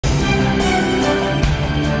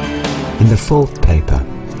the fourth paper,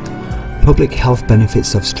 Public Health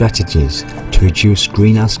Benefits of Strategies to Reduce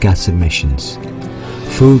Greenhouse Gas Emissions.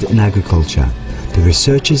 Food and Agriculture. The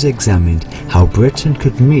researchers examined how Britain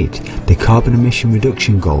could meet the carbon emission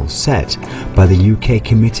reduction goals set by the UK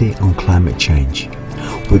Committee on Climate Change,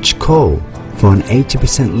 which call for an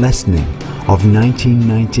 80% lessening of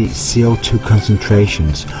 1990 CO2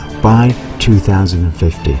 concentrations by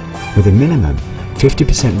 2050, with a minimum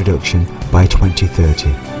 50% reduction by 2030.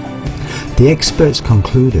 The experts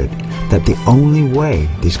concluded that the only way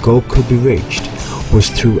this goal could be reached was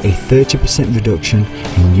through a 30% reduction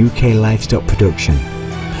in UK livestock production,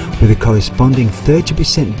 with a corresponding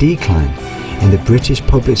 30% decline in the British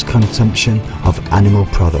public's consumption of animal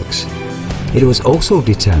products. It was also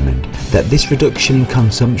determined that this reduction in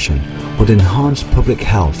consumption would enhance public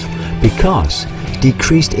health because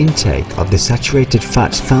decreased intake of the saturated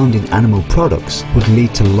fats found in animal products would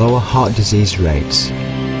lead to lower heart disease rates.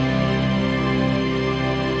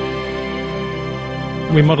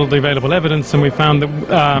 We modelled the available evidence and we found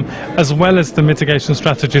that as well as the mitigation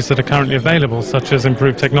strategies that are currently available, such as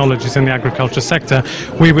improved technologies in the agriculture sector,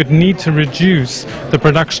 we would need to reduce the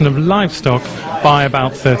production of livestock by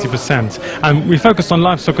about 30%. And we focused on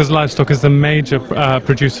livestock as livestock is the major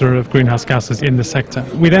producer of greenhouse gases in the sector.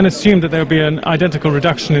 We then assumed that there would be an identical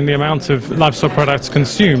reduction in the amount of livestock products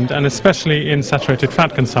consumed, and especially in saturated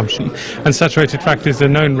fat consumption. And saturated fat is a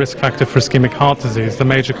known risk factor for ischemic heart disease, the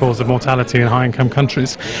major cause of mortality in high-income countries.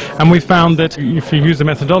 And we found that if you use a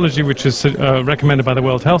methodology which is recommended by the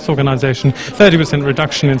World Health Organization, 30%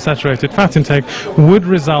 reduction in saturated fat intake would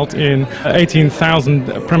result in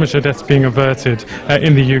 18,000 premature deaths being averted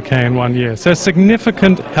in the UK in 1 year. So a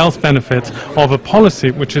significant health benefit of a policy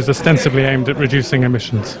which is ostensibly aimed at reducing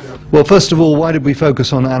emissions. Well, first of all, why did we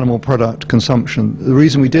focus on animal product consumption? The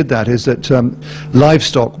reason we did that is that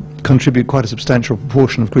livestock contribute quite a substantial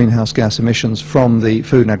proportion of greenhouse gas emissions from the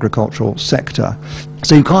food and agricultural sector.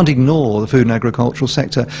 So you can't ignore the food and agricultural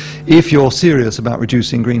sector if you're serious about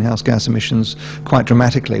reducing greenhouse gas emissions quite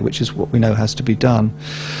dramatically, which is what we know has to be done.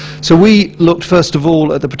 So we looked first of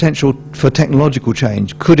all at the potential for technological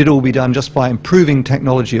change. Could it all be done just by improving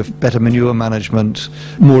technology of better manure management,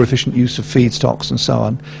 more efficient use of feedstocks and so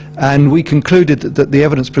on? And we concluded that the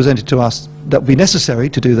evidence presented to us that would be necessary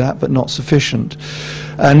to do that, but not sufficient.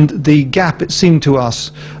 And the gap, it seemed to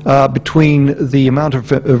us, between the amount of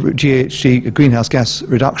GHG, greenhouse gas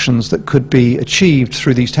reductions that could be achieved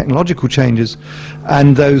through these technological changes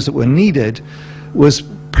and those that were needed was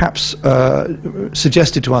perhaps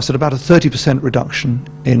suggested to us that about a 30% reduction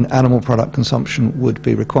in animal product consumption would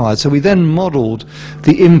be required. So we then modelled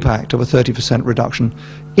the impact of a 30% reduction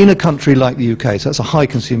in a country like the UK, so that's a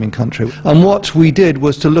high-consuming country. And what we did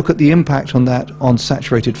was to look at the impact on that on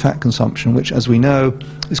saturated fat consumption, which, as we know,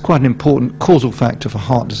 is quite an important causal factor for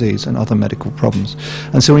heart disease and other medical problems.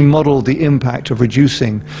 And so we modelled the impact of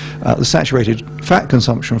reducing the saturated fat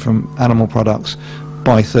consumption from animal products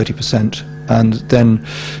by 30%, and then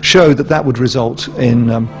showed that that would result in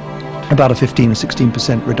about a 15 or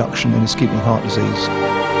 16% reduction in ischemic heart disease.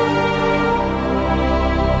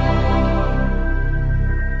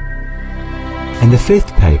 In the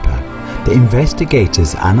fifth paper, the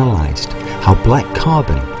investigators analysed how black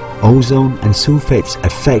carbon, ozone and sulfates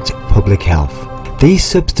affect public health. These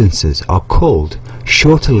substances are called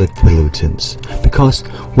shorter-lived pollutants because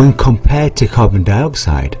when compared to carbon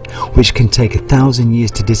dioxide, which can take 1,000 years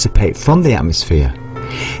to dissipate from the atmosphere,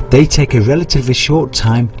 they take a relatively short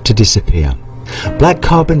time to disappear. Black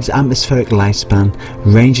carbon's atmospheric lifespan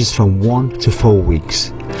ranges from 1 to 4 weeks,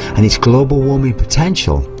 and its global warming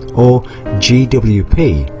potential, or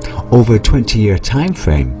GWP, over a 20-year time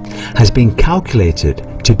frame has been calculated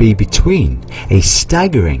to be between a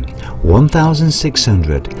staggering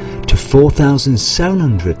 1,600 to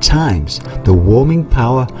 4,700 times the warming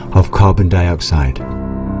power of carbon dioxide.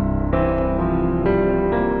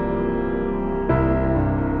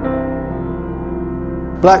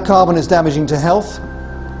 Black carbon is damaging to health.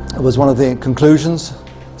 It was one of the conclusions.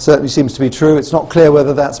 Certainly seems to be true. It's not clear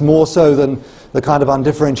whether that's more so than the kind of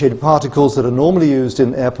undifferentiated particles that are normally used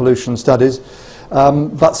in air pollution studies,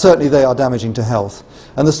 but certainly they are damaging to health.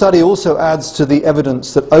 And the study also adds to the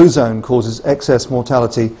evidence that ozone causes excess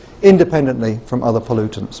mortality independently from other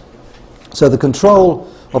pollutants. So the control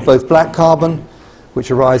of both black carbon,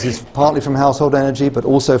 which arises partly from household energy but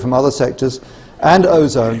also from other sectors, and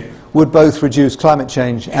ozone would both reduce climate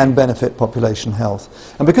change and benefit population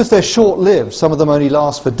health. And because they're short-lived, some of them only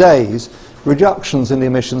last for days, reductions in the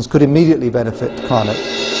emissions could immediately benefit the climate.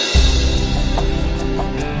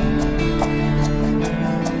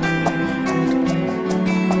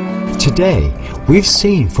 Today, we've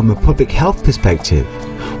seen from a public health perspective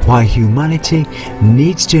why humanity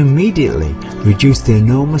needs to immediately reduce the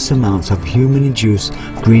enormous amounts of human-induced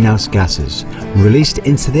greenhouse gases released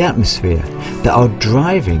into the atmosphere that are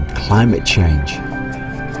driving climate change.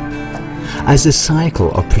 As the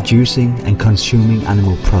cycle of producing and consuming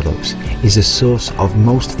animal products is the source of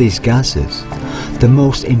most of these gases, the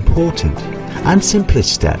most important and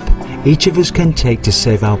simplest step each of us can take to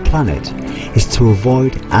save our planet is to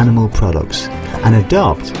avoid animal products and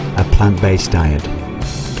adopt a plant-based diet.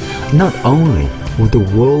 Not only will the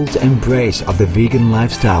world's embrace of the vegan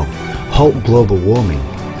lifestyle halt global warming,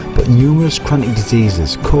 but numerous chronic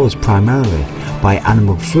diseases caused primarily by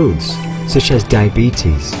animal foods, such as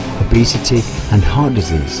diabetes, obesity and heart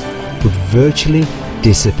disease, would virtually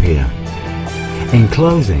disappear. In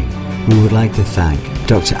closing, we would like to thank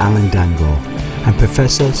Dr. Alan Dangle and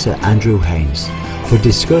Professor Sir Andrew Haynes for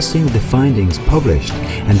discussing the findings published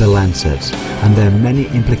in The Lancet and their many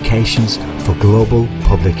implications for global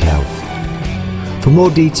public health. For more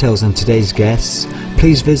details on today's guests,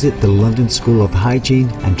 please visit the London School of Hygiene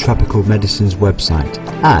and Tropical Medicine's website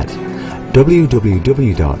at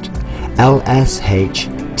www.lshtm.ac.uk.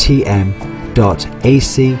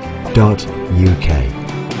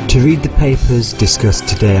 To read the papers discussed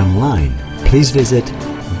today online, please visit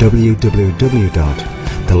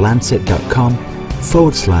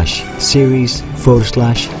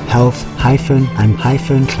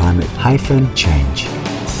www.thelancet.com/series/health-and-climate-change.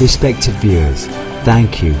 Respected viewers,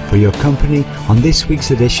 thank you for your company on this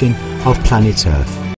week's edition of Planet Earth.